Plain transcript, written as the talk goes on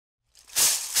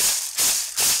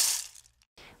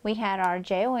We had our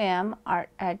JOM art,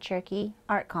 Cherokee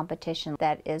art competition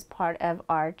that is part of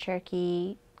our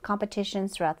Cherokee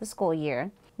competitions throughout the school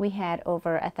year. We had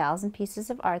over 1,000 pieces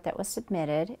of art that was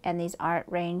submitted, and these art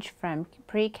range from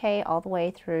pre-K all the way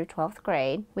through 12th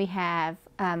grade. We have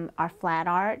our flat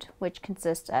art, which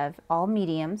consists of all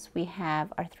mediums. We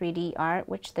have our 3D art,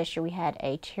 which this year we had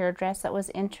a tear dress that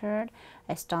was entered,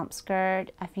 a stomp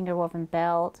skirt, a finger woven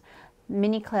belt,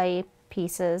 mini clay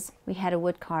pieces. We had a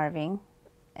wood carving.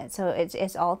 So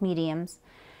it's all mediums.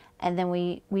 And then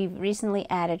we recently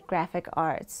added graphic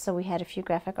arts. So we had a few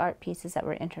graphic art pieces that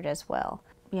were entered as well.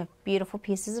 We have beautiful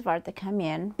pieces of art that come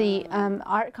in. The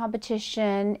art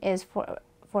competition is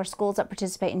for schools that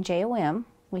participate in JOM.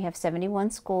 We have 71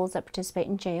 schools that participate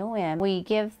in JOM. We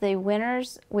give the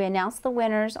winners, we announce the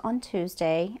winners on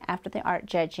Tuesday after the art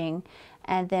judging,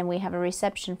 and then we have a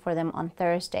reception for them on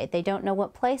Thursday. They don't know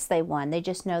what place they won, they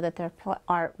just know that their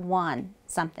art won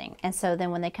something. And so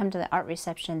then when they come to the art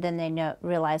reception, then they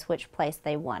realize which place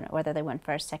they won, whether they won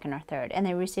first, second, or third. And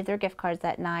they receive their gift cards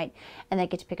that night, and they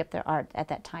get to pick up their art at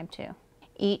that time too.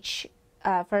 Each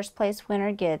first place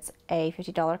winner gets a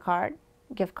 $50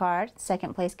 gift card,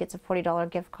 second place gets a $40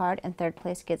 gift card, and third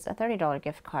place gets a $30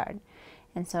 gift card.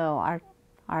 And so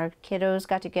our kiddos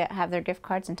got to have their gift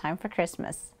cards in time for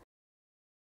Christmas.